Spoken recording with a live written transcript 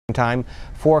time,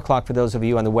 4 o'clock for those of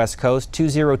you on the West Coast.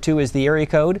 202 is the area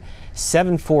code,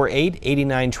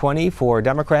 748-8920 for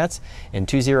Democrats, and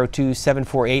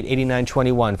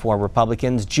 202-748-8921 for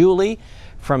Republicans. Julie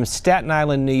from Staten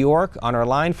Island, New York, on our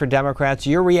line for Democrats.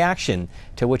 Your reaction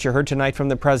to what you heard tonight from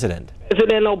the president.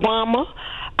 President Obama,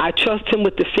 I trust him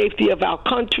with the safety of our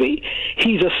country.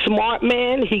 He's a smart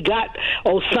man. He got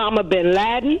Osama Bin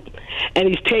Laden, and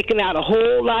he's taken out a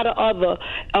whole lot of other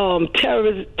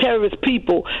terrorist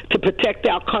people to protect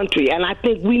our country. And I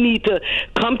think we need to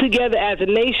come together as a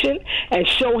nation and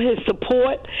show his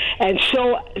support and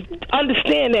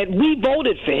understand that we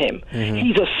voted for him.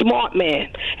 He's a smart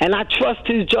man, and I trust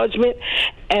his judgment,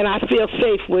 and I feel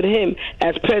safe with him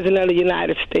as President of the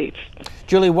United States.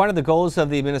 Julie, one of the goals of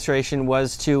the administration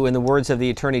was to, in the words of the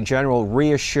Attorney General,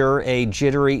 reassure a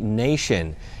jittery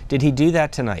nation. Did he do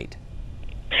that tonight?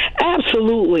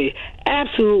 Absolutely.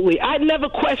 Absolutely. I never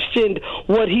questioned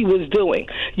what he was doing.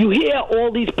 You hear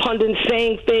all these pundits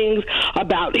saying things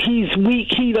about he's weak,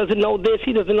 he doesn't know this,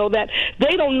 he doesn't know that.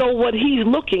 They don't know what he's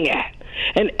looking at.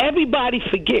 And everybody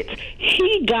forgets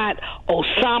he got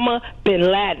Osama Bin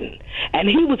Laden, and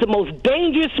he was the most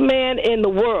dangerous man in the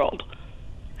world.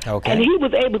 Okay. And he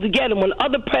was able to get him when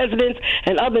other presidents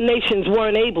and other nations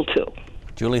weren't able to.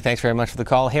 Julie, thanks very much for the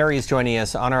call. Harry is joining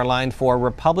us on our line for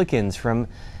Republicans from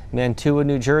Mantua,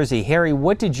 New Jersey. Harry,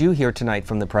 what did you hear tonight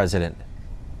from the president?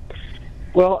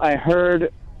 Well, I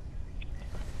heard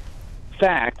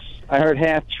facts. I heard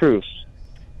half-truths.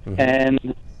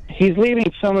 And he's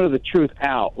leaving some of the truth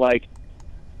out. Like,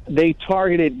 they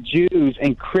targeted Jews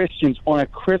and Christians on a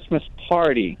Christmas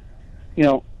party. You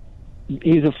know,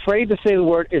 he's afraid to say the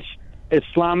word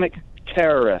Islamic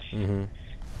terrorist.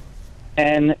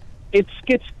 And it's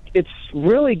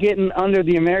really getting under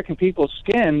the American people's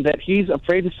skin that he's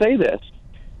afraid to say this.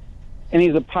 And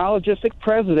he's a apologetic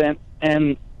president,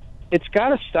 and it's got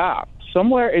to stop.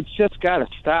 Somewhere it's just got to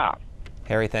stop.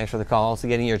 Harry, thanks for the call. Also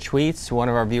getting your tweets. One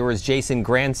of our viewers, Jason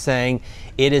Grant, saying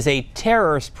it is a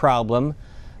terrorist problem,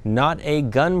 not a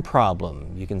gun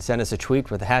problem. You can send us a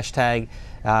tweet with the hashtag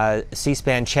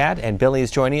C-SPAN chat. And Billy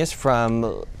is joining us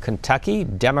from Kentucky,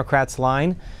 Democrats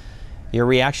line. Your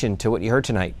reaction to what you heard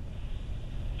tonight?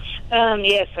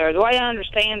 Yes, sir. The way I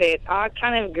understand it, I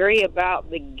kind of agree about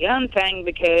the gun thing,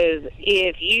 because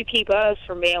if you keep us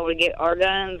from being able to get our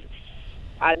guns,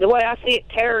 the way I see it,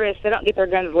 terrorists, they don't get their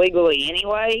guns legally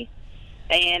anyway.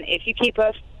 And if you keep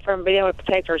us from being able to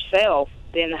protect ourselves,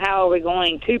 then how are we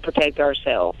going to protect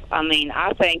ourselves? I mean,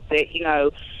 I think that, you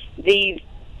know, these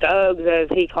thugs, as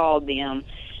he called them,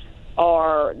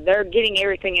 they're getting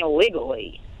everything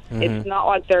illegally. It's not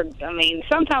like I mean,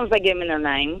 sometimes they get them in their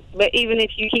name, but even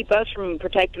if you keep us from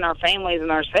protecting our families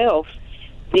and ourselves,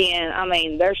 then, I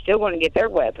mean, they're still going to get their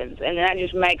weapons, and that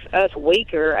just makes us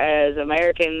weaker as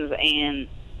Americans and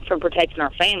from protecting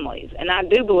our families. And I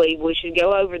do believe we should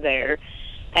go over there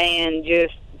and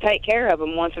just take care of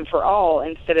them once and for all,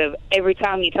 instead of every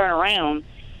time you turn around,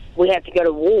 we have to go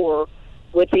to war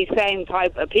with these same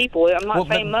type of people. I'm not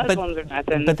saying Muslims or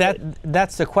nothing. But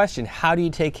that's the question. How do you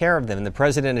take care of them? And the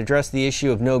president addressed the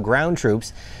issue of no ground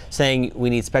troops, saying we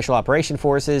need special operation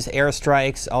forces,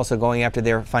 airstrikes, also going after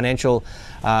their financial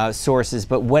sources.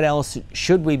 But what else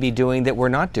should we be doing that we're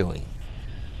not doing?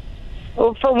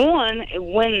 Well, for one,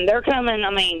 when they're coming,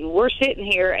 I mean, we're sitting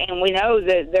here and we know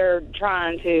that they're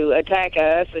trying to attack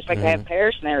us, just like they have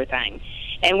Paris and everything.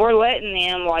 And we're letting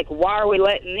them, like, why are we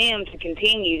letting them to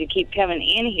continue to keep coming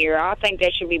in here? I think there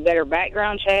should be better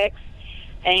background checks.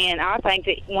 And I think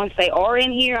that once they are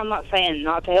in here, I'm not saying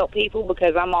not to help people,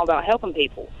 because I'm all about helping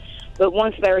people. But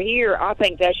once they're here, I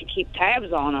think they should keep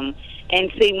tabs on them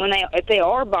and see if they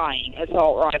are buying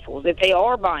assault rifles, if they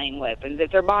are buying weapons,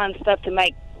 if they're buying stuff to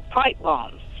make pipe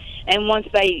bombs. And once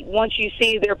you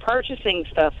see they're purchasing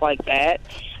stuff like that,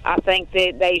 I think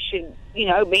that they should, you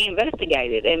know, be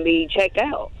investigated and be checked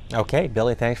out. Okay,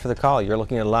 Billy, thanks for the call. You're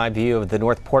looking at a live view of the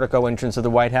North Portico entrance of the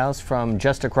White House from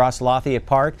just across Lafayette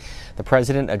Park. The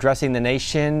president addressing the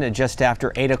nation just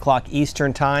after 8 o'clock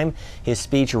Eastern time. His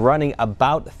speech running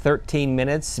about 13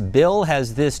 minutes. Bill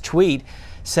has this tweet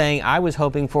saying, I was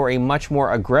hoping for a much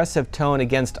more aggressive tone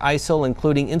against ISIL,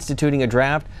 including instituting a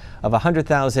draft of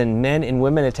 100,000 men and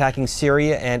women attacking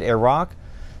Syria and Iraq.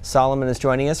 Solomon is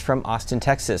joining us from Austin,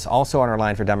 Texas, also on our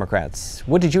line for Democrats.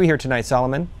 What did you hear tonight,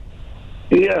 Solomon?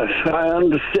 Yes, I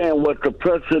understand what the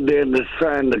president is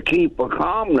trying to keep a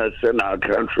calmness in our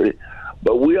country,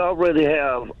 but we already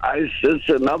have ISIS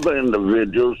and other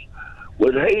individuals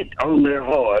with hate on their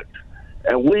heart,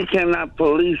 and we cannot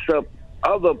police up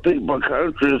other people's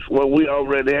countries when we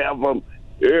already have them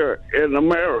here in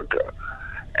America.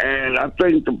 And I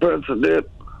think the president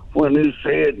when he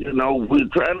said, you know, we're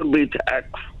trying to be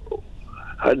tactful.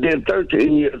 I did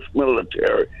 13 years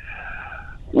military.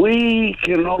 We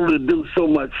can only do so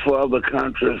much for other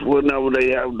countries whenever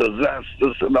they have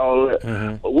disasters and all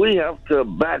that. But we have to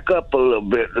back up a little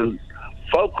bit and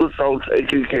focus on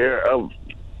taking care of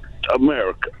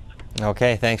America.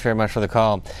 Okay, thanks very much for the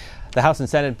call. The House and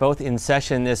Senate both in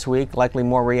session this week. Likely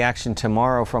more reaction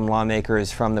tomorrow from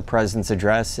lawmakers from the president's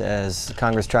address as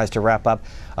Congress tries to wrap up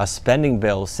a spending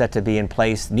bill set to be in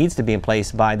place, needs to be in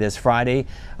place by this Friday.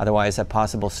 Otherwise, a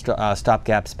possible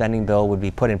stopgap spending bill would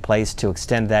be put in place to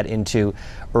extend that into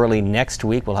early next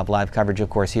week. We'll have live coverage, of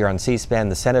course, here on C-SPAN,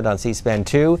 the Senate on C-SPAN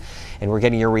 2. And we're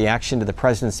getting your reaction to the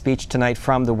president's speech tonight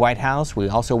from the White House. We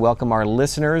also welcome our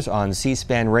listeners on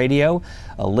C-SPAN Radio.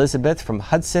 Elizabeth from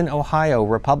Hudson, Ohio,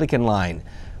 Republican line.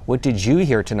 What did you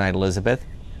hear tonight, Elizabeth?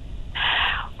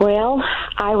 Well,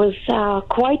 I was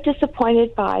quite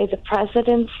disappointed by the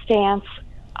president's stance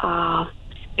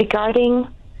regarding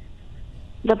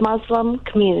the Muslim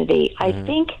community. I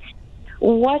think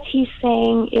what he's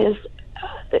saying is,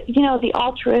 you know, the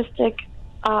altruistic,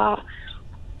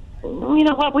 you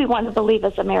know, what we want to believe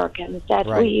as Americans, that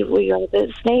we are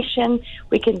this nation,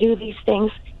 we can do these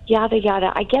things, yada,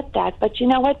 yada. I get that. But you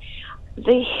know what?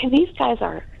 These guys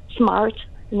are smart,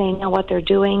 and they know what they're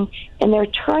doing, and they're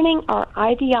turning our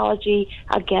ideology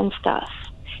against us,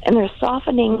 and they're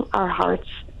softening our hearts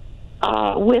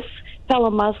with fellow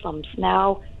Muslims.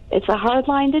 Now, it's a hard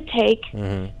line to take,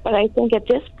 but I think at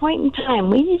this point in time,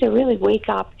 we need to really wake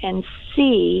up and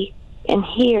see and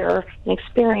hear and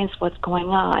experience what's going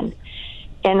on.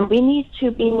 And we need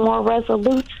to be more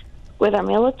resolute with our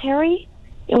military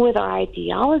and with our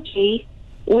ideology,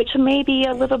 which may be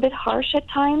a little bit harsh at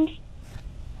times.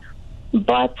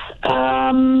 But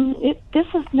this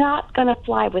is not going to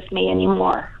fly with me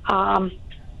anymore. I'm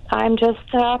just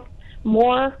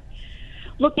more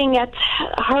looking at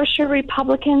harsher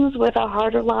Republicans with a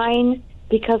harder line,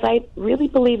 because I really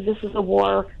believe this is a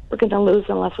war we're going to lose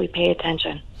unless we pay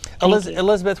attention.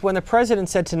 Elizabeth, when the president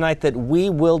said tonight that we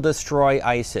will destroy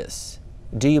ISIS,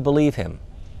 do you believe him?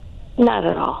 Not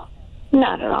at all.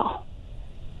 Not at all.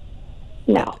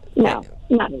 No, not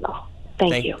at all.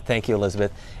 Thank you. Thank you,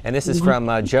 Elizabeth. And this is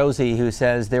from Josie, who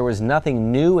says, there was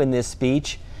nothing new in this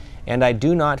speech, and I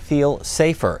do not feel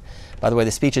safer. By the way,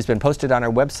 the speech has been posted on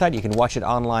our website. You can watch it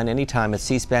online anytime at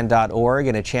cspan.org,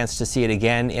 and a chance to see it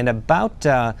again in about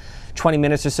 20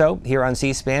 minutes or so here on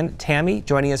C-SPAN. Tammy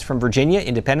joining us from Virginia,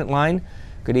 Independent Line.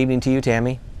 Good evening to you,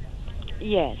 Tammy.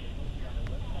 Yes.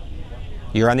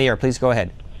 You're on the air. Please go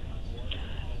ahead.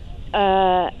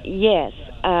 Yes.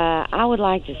 I would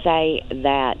like to say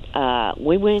that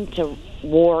we went to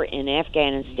war in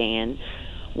Afghanistan.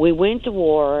 We went to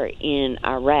war in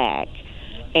Iraq,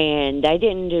 and they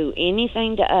didn't do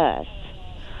anything to us.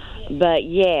 But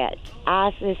yet,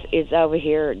 ISIS is over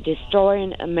here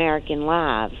destroying American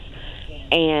lives,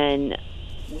 and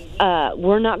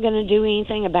we're not going to do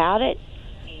anything about it.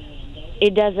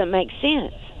 It doesn't make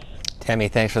sense. Tammy,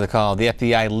 thanks for the call. The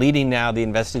FBI leading now the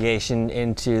investigation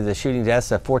into the shooting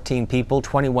deaths of 14 people,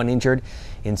 21 injured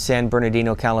in San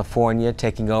Bernardino, California,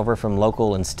 taking over from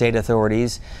local and state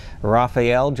authorities.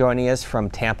 Raphael joining us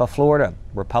from Tampa, Florida,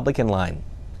 Republican line.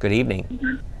 Good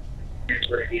evening.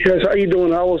 Yes, how you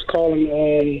doing? I was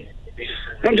calling.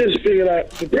 I'm just figuring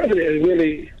out the president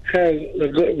really has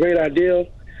a great idea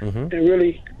and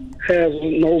really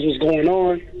knows what's going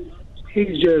on.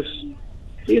 He's just,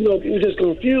 people just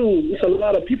confused. There's a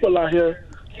lot of people out here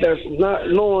that's not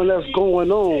knowing what's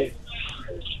going on.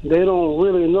 They don't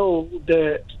really know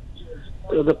that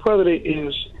the president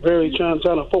is very trying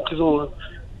to focus on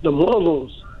the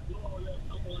Muslims.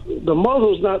 The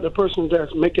Muslims not the person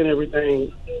that's making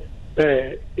everything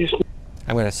bad.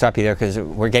 I'm going to stop you there because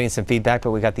we're getting some feedback,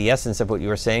 but we got the essence of what you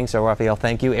were saying. So, Raphael,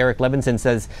 thank you. Eric Levinson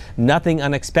says, nothing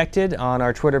unexpected on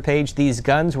our Twitter page. These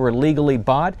guns were legally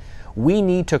bought. We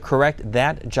need to correct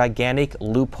that gigantic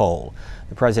loophole.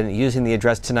 The president using the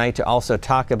address tonight to also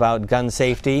talk about gun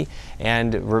safety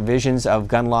and revisions of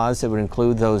gun laws that would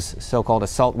include those so-called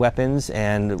assault weapons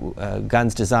and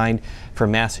guns designed for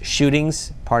mass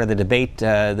shootings. Part of the debate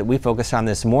that we focused on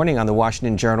this morning on the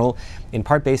Washington Journal, in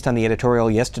part based on the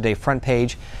editorial yesterday front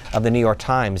page of the New York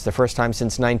Times. The first time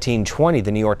since 1920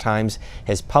 the New York Times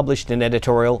has published an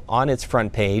editorial on its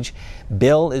front page.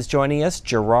 Bill is joining us,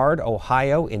 Girard,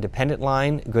 Ohio, Independent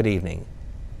Line. Good evening.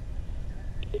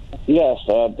 Yes,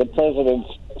 the president's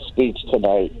speech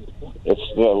tonight,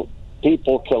 it's the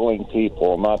people killing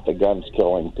people, not the guns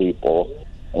killing people.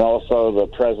 And also the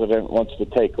president wants to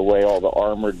take away all the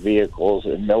armored vehicles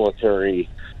and military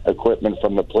equipment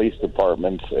from the police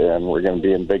departments, and we're going to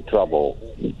be in big trouble.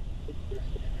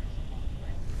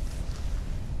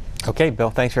 Okay, Bill,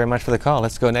 thanks very much for the call.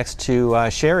 Let's go next to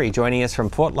Sherry, joining us from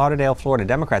Fort Lauderdale, Florida,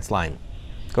 Democrats line.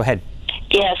 Go ahead.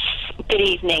 Yes, good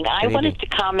evening. I wanted to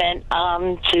comment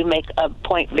to make a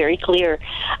point very clear.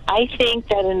 I think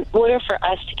that in order for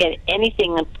us to get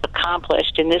anything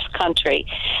accomplished in this country,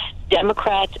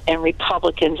 Democrats and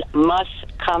Republicans must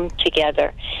come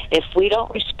together. If we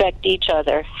don't respect each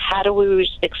other, how do we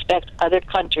expect other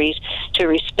countries to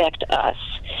respect us?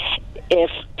 If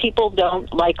people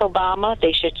don't like Obama,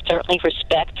 they should certainly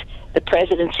respect the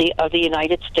presidency of the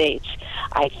United States.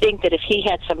 I think that if he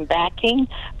had some backing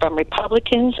from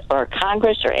Republicans or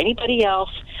Congress or anybody else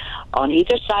on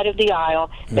either side of the aisle,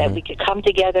 that we could come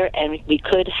together and we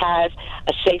could have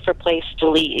a safer place to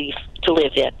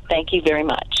live in. Thank you very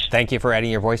much. Thank you for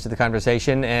adding your voice to the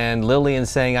conversation. And Lillian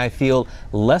saying, I feel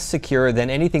less secure than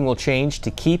anything will change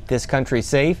to keep this country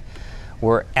safe.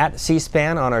 We're at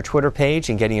C-SPAN on our Twitter page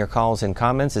and getting your calls and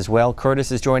comments as well.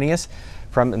 Curtis is joining us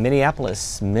from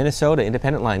Minneapolis, Minnesota,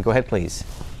 Independent Line. Go ahead, please.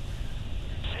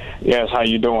 Yes, how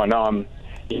you doing?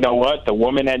 You know what? The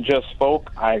woman that just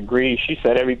spoke, I agree. She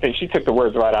said everything. She took the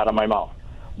words right out of my mouth.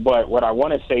 But what I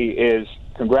want to say is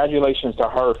congratulations to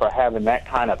her for having that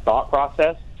kind of thought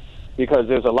process, because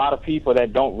there's a lot of people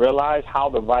that don't realize how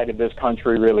divided this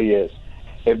country really is.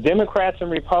 If Democrats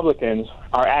and Republicans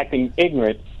are acting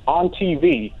ignorant on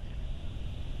TV,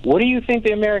 what do you think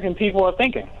the American people are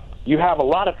thinking? You have a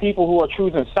lot of people who are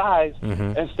choosing sides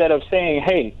instead of saying,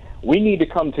 hey, we need to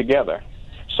come together.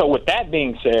 So with that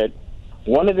being said,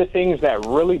 one of the things that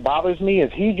really bothers me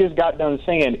is he just got done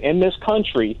saying, in this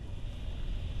country,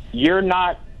 you're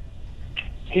not,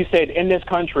 he said, in this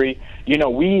country, you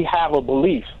know, we have a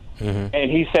belief. And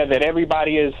he said that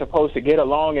everybody is supposed to get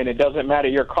along and it doesn't matter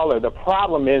your color. The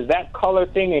problem is that color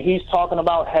thing that he's talking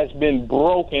about has been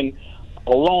broken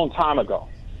a long time ago.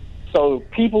 So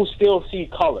people still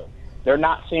see color. They're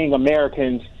not seeing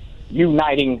Americans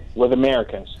uniting with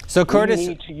Americans. So Curtis, we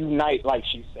need to unite, like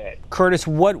she said. Curtis,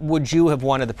 what would you have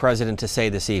wanted the president to say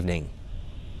this evening?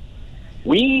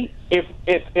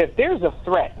 If there's a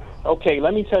threat, okay,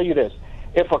 let me tell you this.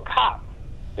 If a cop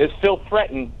is still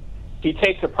threatened, he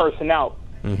takes a person out.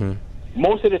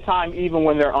 Most of the time, even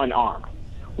when they're unarmed.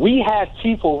 We have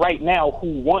people right now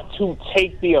who want to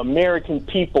take the American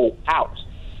people out.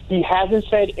 He hasn't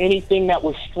said anything that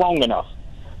was strong enough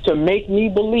to make me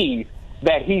believe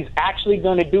that he's actually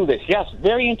going to do this. Yes,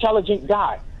 very intelligent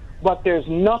guy, but there's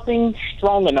nothing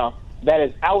strong enough that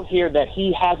is out here that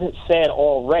he hasn't said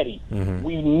already.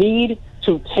 We need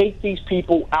to take these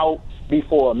people out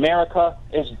before America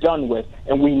is done with,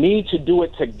 and we need to do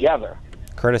it together.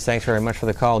 Curtis, thanks very much for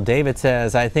the call. David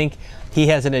says, I think he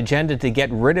has an agenda to get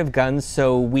rid of guns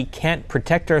so we can't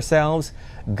protect ourselves.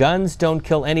 Guns don't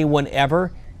kill anyone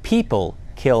ever. People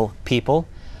kill people.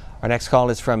 Our next call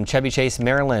is from Chevy Chase,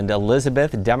 Maryland.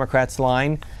 Elizabeth, Democrats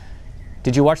line.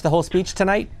 Did you watch the whole speech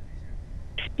tonight?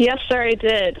 Yes, sir, I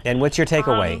did. And what's your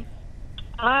takeaway?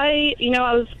 I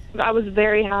was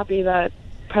very happy that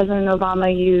President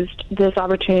Obama used this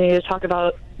opportunity to talk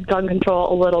about gun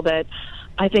control a little bit.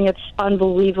 I think it's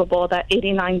unbelievable that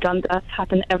 89 gun deaths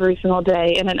happen every single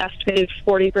day, and an estimated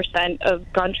 40%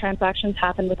 of gun transactions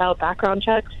happen without background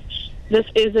checks. This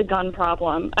is a gun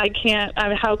problem.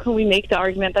 How can we make the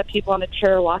argument that people on the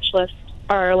terror watch list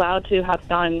are allowed to have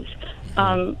guns?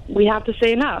 We have to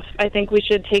say enough. I think we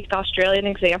should take the Australian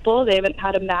example. They haven't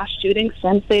had a mass shooting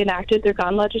since they enacted their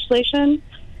gun legislation.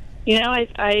 You know,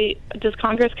 does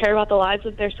Congress care about the lives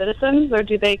of their citizens, or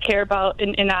do they care about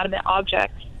an inanimate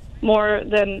object more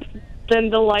than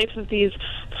the life of these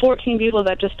 14 people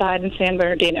that just died in San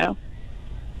Bernardino?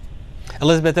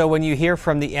 Elizabeth, though, when you hear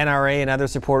from the NRA and other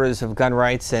supporters of gun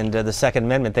rights and the Second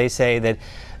Amendment, they say that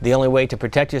the only way to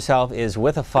protect yourself is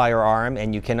with a firearm,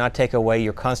 and you cannot take away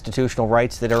your constitutional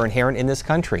rights that are inherent in this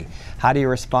country. How do you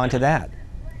respond to that?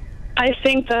 I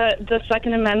think that the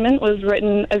Second Amendment was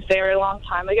written a very long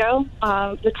time ago.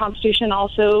 The Constitution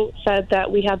also said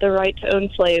that we had the right to own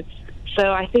slaves.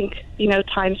 So I think,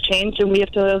 times change and we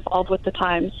have to evolve with the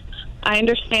times. I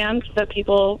understand that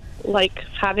people like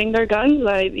having their guns.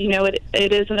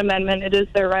 It is an amendment. It is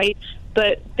their right.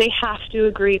 But they have to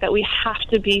agree that we have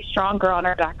to be stronger on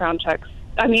our background checks.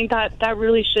 I mean, that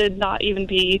really should not even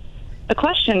be a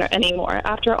question anymore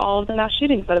after all of the mass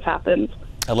shootings that have happened.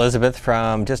 Elizabeth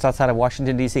from just outside of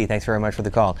Washington, D.C., thanks very much for the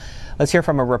call. Let's hear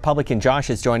from a Republican. Josh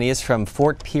is joining us from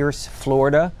Fort Pierce,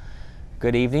 Florida.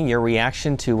 Good evening. Your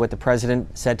reaction to what the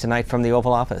president said tonight from the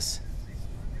Oval Office.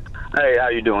 Hey, how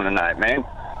you doing tonight, man?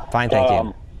 Fine, thank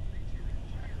you.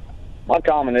 My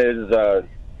comment is, I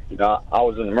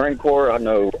was in the Marine Corps. I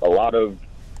know a lot of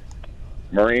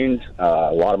Marines,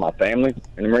 a lot of my family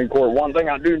in the Marine Corps. One thing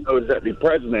I do know is that the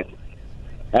president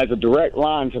has a direct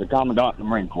line to the Commandant of the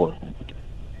Marine Corps.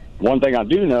 One thing I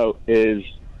do know is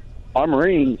our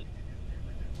Marines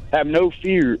have no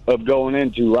fear of going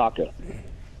into Raqqa,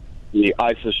 the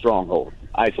ISIS stronghold,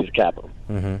 ISIS capital.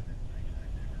 Mm-hmm.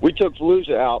 We took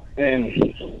Fallujah out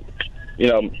in,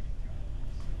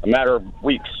 a matter of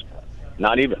weeks,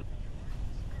 not even.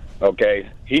 Okay?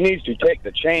 He needs to take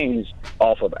the chains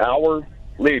off of our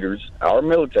leaders, our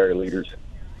military leaders,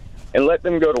 and let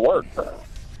them go to work.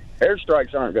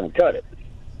 Airstrikes aren't going to cut it.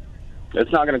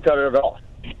 It's not going to cut it at all.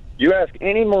 You ask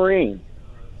any Marine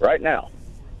right now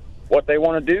what they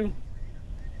want to do,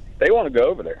 they want to go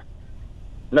over there.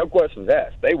 No questions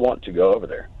asked. They want to go over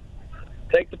there.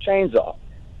 Take the chains off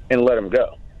and let them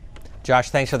go. Josh,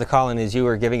 thanks for the call. And as you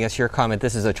were giving us your comment,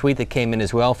 this is a tweet that came in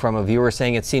as well from a viewer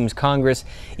saying it seems Congress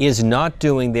is not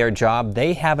doing their job.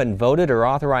 They haven't voted or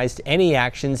authorized any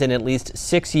actions in at least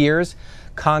 6 years.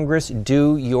 Congress,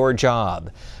 do your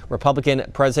job. Republican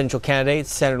presidential candidate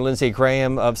Senator Lindsey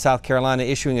Graham of South Carolina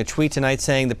issuing a tweet tonight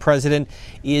saying the president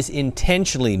is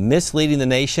intentionally misleading the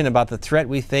nation about the threat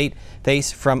we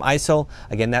face from ISIL.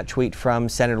 Again, that tweet from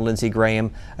Senator Lindsey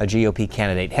Graham, a GOP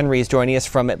candidate. Henry is joining us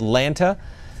from Atlanta.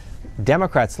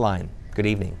 Democrats line. Good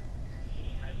evening.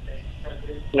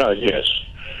 Yes.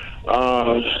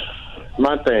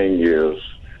 My thing is,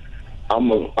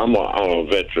 I'm a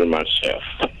veteran myself.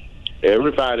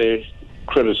 Everybody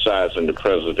criticizing the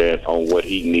president on what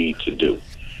he needs to do,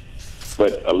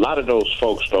 but a lot of those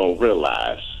folks don't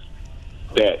realize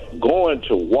that going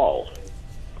to war,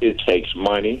 it takes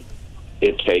money,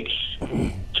 it takes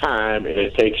time, and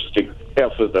it takes the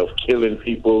effort of killing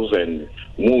people and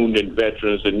wounded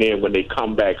veterans, and then when they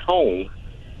come back home,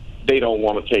 they don't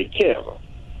want to take care of them.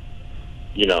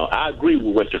 I agree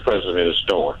with what the president is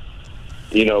doing,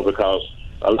 because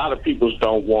a lot of people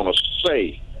don't want to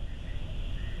say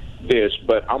this,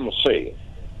 but I'm going to say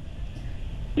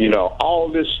it. All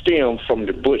this stemmed from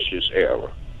the Bush's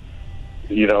era.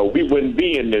 We wouldn't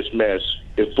be in this mess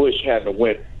if Bush hadn't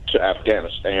went to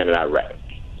Afghanistan and Iraq.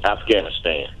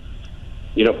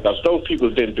 Because those people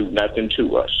didn't do nothing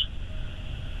to us.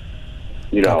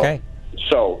 Okay.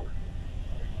 So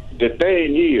the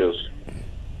thing is,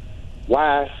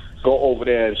 why go over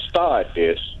there and start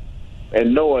this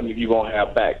and knowing that you're going to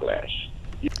have backlash?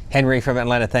 Henry from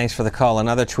Atlanta, thanks for the call.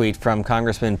 Another tweet from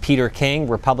Congressman Peter King,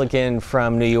 Republican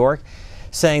from New York,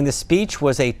 saying the speech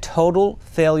was a total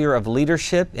failure of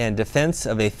leadership and defense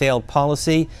of a failed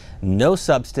policy. No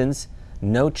substance,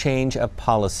 no change of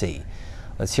policy.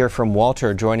 Let's hear from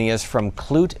Walter joining us from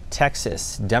Clute,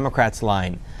 Texas, Democrats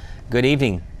line. Good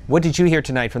evening. What did you hear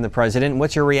tonight from the president?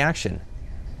 What's your reaction?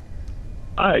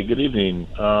 Hi, good evening.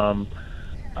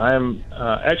 I'm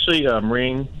actually a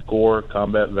Marine Corps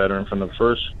combat veteran from the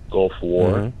first Gulf War.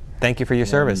 Mm-hmm. Thank you for your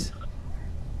service.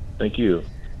 Thank you.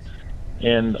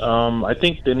 And I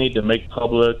think they need to make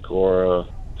public or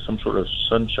some sort of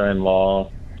sunshine law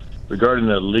regarding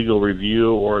the legal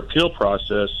review or appeal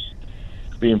process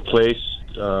being placed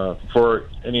for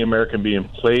any American being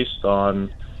placed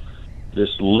on this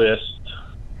list.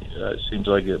 It seems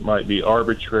like it might be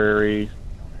arbitrary.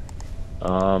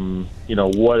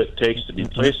 What it takes to be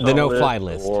placed on the no-fly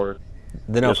list, or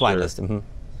the no-fly list. Mm-hmm.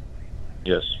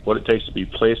 Yes, what it takes to be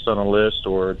placed on a list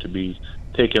or to be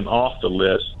taken off the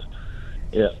list.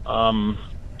 It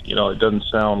doesn't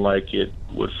sound like it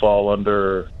would fall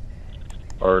under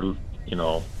our,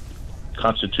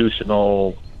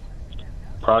 constitutional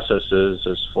processes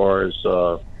as far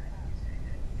as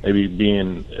maybe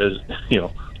being as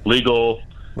legal.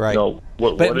 Right.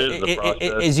 What is the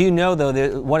process? As you know,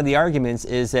 though, one of the arguments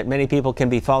is that many people can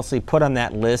be falsely put on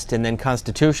that list, and then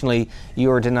constitutionally you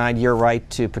are denied your right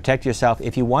to protect yourself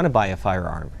if you want to buy a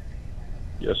firearm.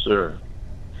 Yes, sir.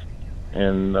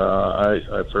 And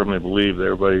I firmly believe that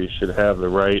everybody should have the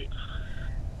right.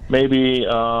 Maybe,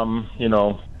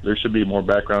 there should be more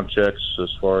background checks as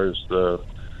far as the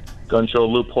gun show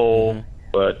loophole, mm-hmm.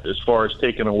 But as far as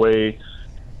taking away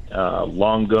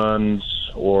long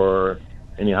guns or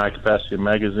any high-capacity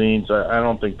magazines, I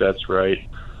don't think that's right.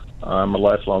 I'm a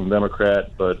lifelong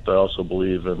Democrat, but I also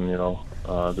believe in,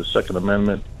 the Second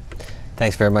Amendment.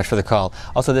 Thanks very much for the call.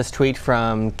 Also, this tweet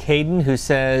from Caden, who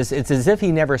says, it's as if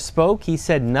he never spoke. He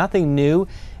said nothing new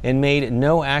and made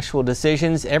no actual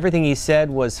decisions. Everything he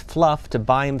said was fluff to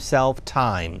buy himself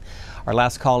time. Our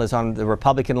last call is on the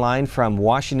Republican line from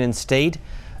Washington State.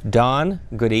 Don,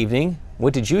 good evening.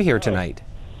 What did you hear tonight?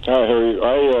 Hi, Harry.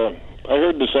 I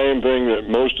heard the same thing that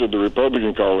most of the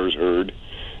Republican callers heard.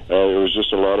 It was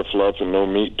just a lot of fluff and no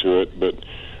meat to it. But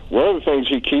one of the things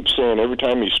he keeps saying every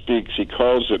time he speaks, he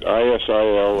calls it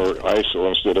ISIL or ISIL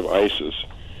instead of ISIS.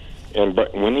 And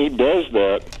but when he does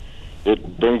that,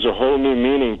 it brings a whole new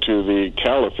meaning to the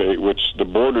caliphate, which the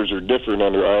borders are different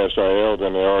under ISIL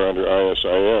than they are under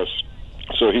ISIS.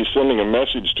 So he's sending a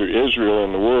message to Israel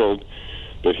and the world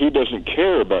that he doesn't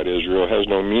care about Israel, has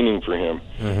no meaning for him.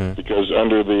 Because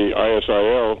under the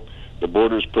ISIL, the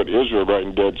borders put Israel right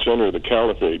in dead center of the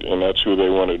caliphate, and that's who they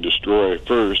want to destroy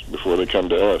first before they come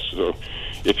to us. So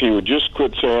if he would just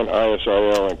quit saying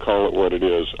ISIL and call it what it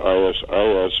is,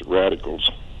 ISIS radicals.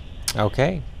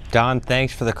 Okay. Don,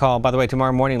 thanks for the call. By the way,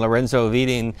 tomorrow morning, Lorenzo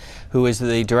Vidin, who is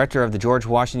the director of the George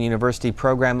Washington University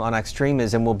Program on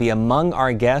Extremism, will be among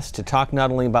our guests to talk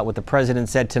not only about what the president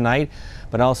said tonight,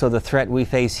 but also the threat we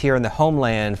face here in the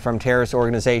homeland from terrorist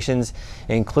organizations,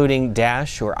 including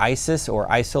Daesh or ISIS or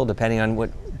ISIL, depending on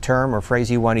what term or phrase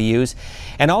you want to use.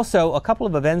 And also a couple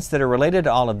of events that are related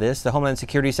to all of this. The Homeland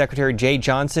Security Secretary Jay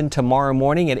Johnson tomorrow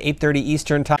morning at 8:30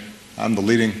 Eastern Time. I'm the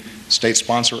leading state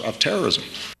sponsor of terrorism.